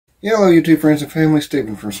Hello YouTube friends and family,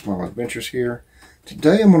 Stephen from Small Adventures here.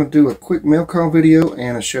 Today I'm going to do a quick mail call video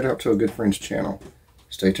and a shout out to a good friend's channel.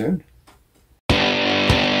 Stay tuned.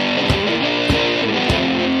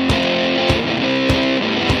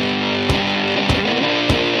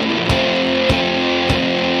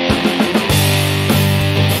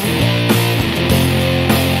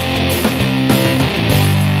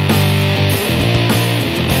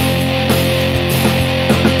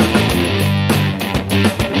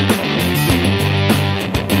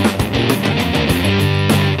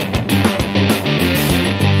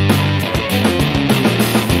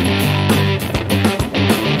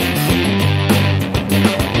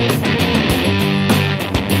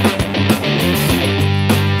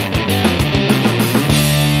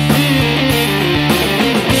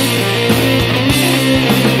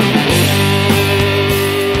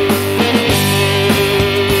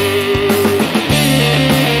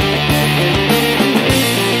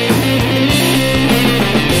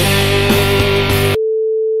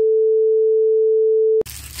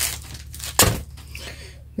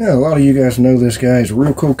 Now, a lot of you guys know this guy. He's a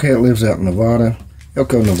real cool cat, lives out in Nevada,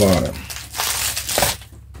 Elko, Nevada.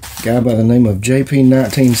 A guy by the name of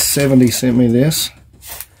JP1970 sent me this.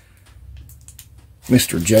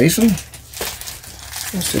 Mr. Jason.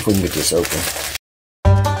 Let's see if we can get this open.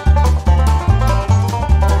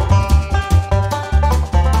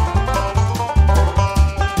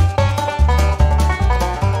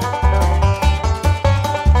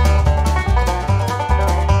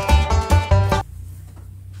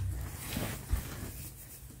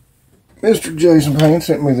 Mr. Jason Payne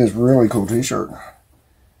sent me this really cool t-shirt.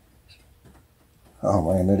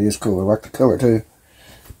 Oh man, that is cool. I like the color too.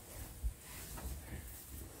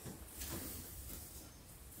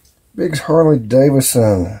 Biggs Harley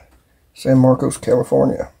Davidson, San Marcos,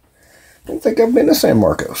 California. I don't think I've been to San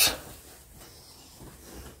Marcos.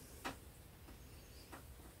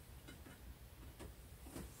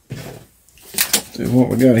 Let's see what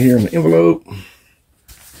we got here in the envelope.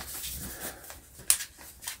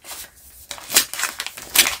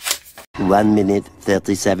 One minute,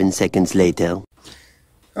 37 seconds later.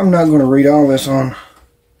 I'm not going to read all this on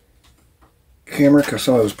camera because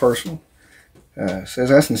some of it's personal. It says,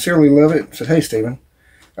 I sincerely love it. It said, hey Stephen,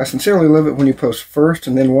 I sincerely love it when you post first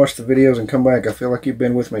and then watch the videos and come back. I feel like you've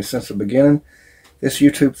been with me since the beginning. This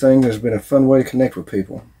YouTube thing has been a fun way to connect with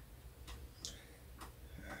people.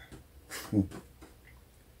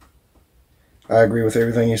 I agree with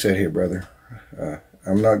everything you said here, brother.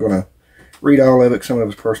 I'm not going to read all of it. Some of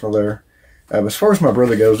it's personal there. But as far as my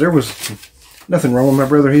brother goes, there was nothing wrong with my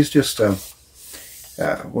brother. He's just,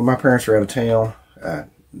 when my parents are out of town,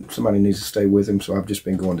 somebody needs to stay with him, so I've just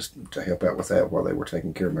been going to help out with that while they were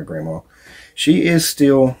taking care of my grandma. She is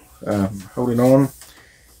still holding on,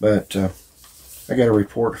 but I got a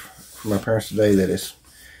report from my parents today that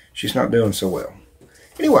she's not doing so well.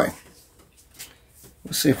 Anyway,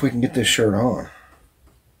 let's see if we can get this shirt on.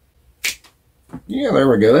 Yeah, there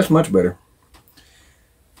we go. That's much better.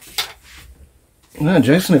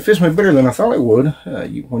 Jason, it fits me better than I thought it would.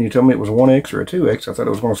 When you told me it was a 1X or a 2X, I thought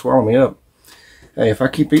it was going to swallow me up. Hey, if I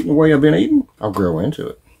keep eating the way I've been eating, I'll grow into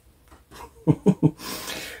it.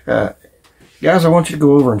 Guys, I want you to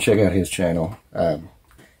go over and check out his channel.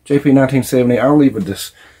 JP1970. I'll leave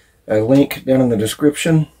a link down in the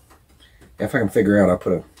description. If I can figure out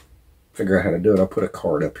how to do it, I'll put a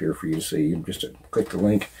card up here for you to see. Just to click the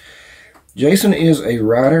link. Jason is a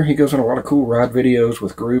rider. He goes on a lot of cool ride videos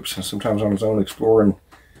with groups and sometimes on his own exploring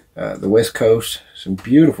the West Coast. Some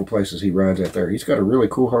beautiful places he rides out there. He's got a really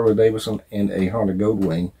cool Harley Davidson and a Honda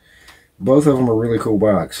Goldwing. Both of them are really cool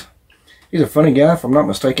bikes. He's a funny guy. If I'm not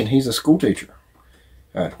mistaken, he's a school teacher.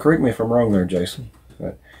 Correct me if I'm wrong there, Jason.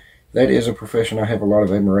 That is a profession I have a lot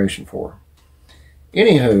of admiration for.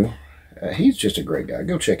 Anywho, he's just a great guy.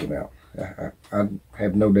 Go check him out. I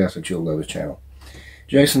have no doubt that you'll love his channel.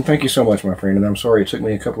 Jason, thank you so much, my friend, and I'm sorry it took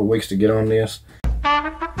me a couple of weeks to get on this.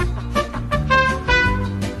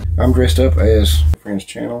 I'm dressed up as a friend's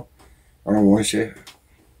channel. I don't want to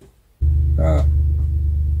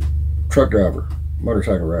truck driver,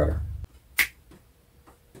 motorcycle rider.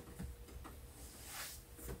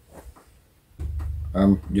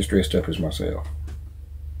 I'm just dressed up as myself.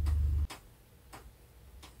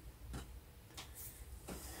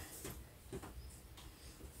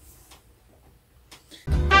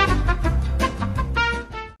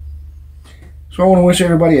 So I want to wish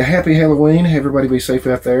everybody a happy Halloween. Everybody be safe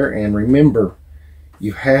out there. And remember,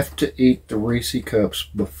 you have to eat the Reese Cups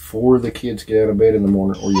before the kids get out of bed in the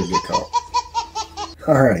morning or you'll get caught.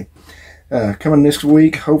 Alrighty. Coming this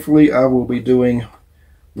week, hopefully I will be doing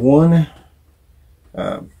one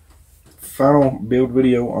 5 final build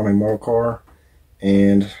video on a model car,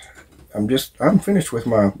 and I'm finished with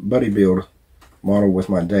my buddy build model with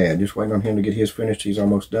my dad. Just waiting on him to get his finished. He's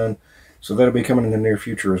almost done. So that'll be coming in the near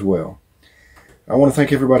future as well. I want to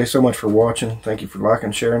thank everybody so much for watching. Thank you for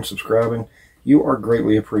liking, sharing, subscribing. You are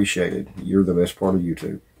greatly appreciated. You're the best part of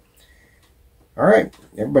YouTube. Alright,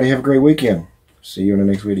 everybody have a great weekend. See you in the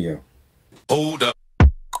next video. Hold up.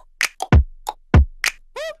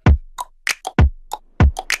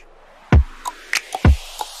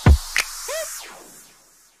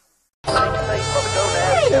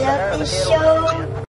 I love this show.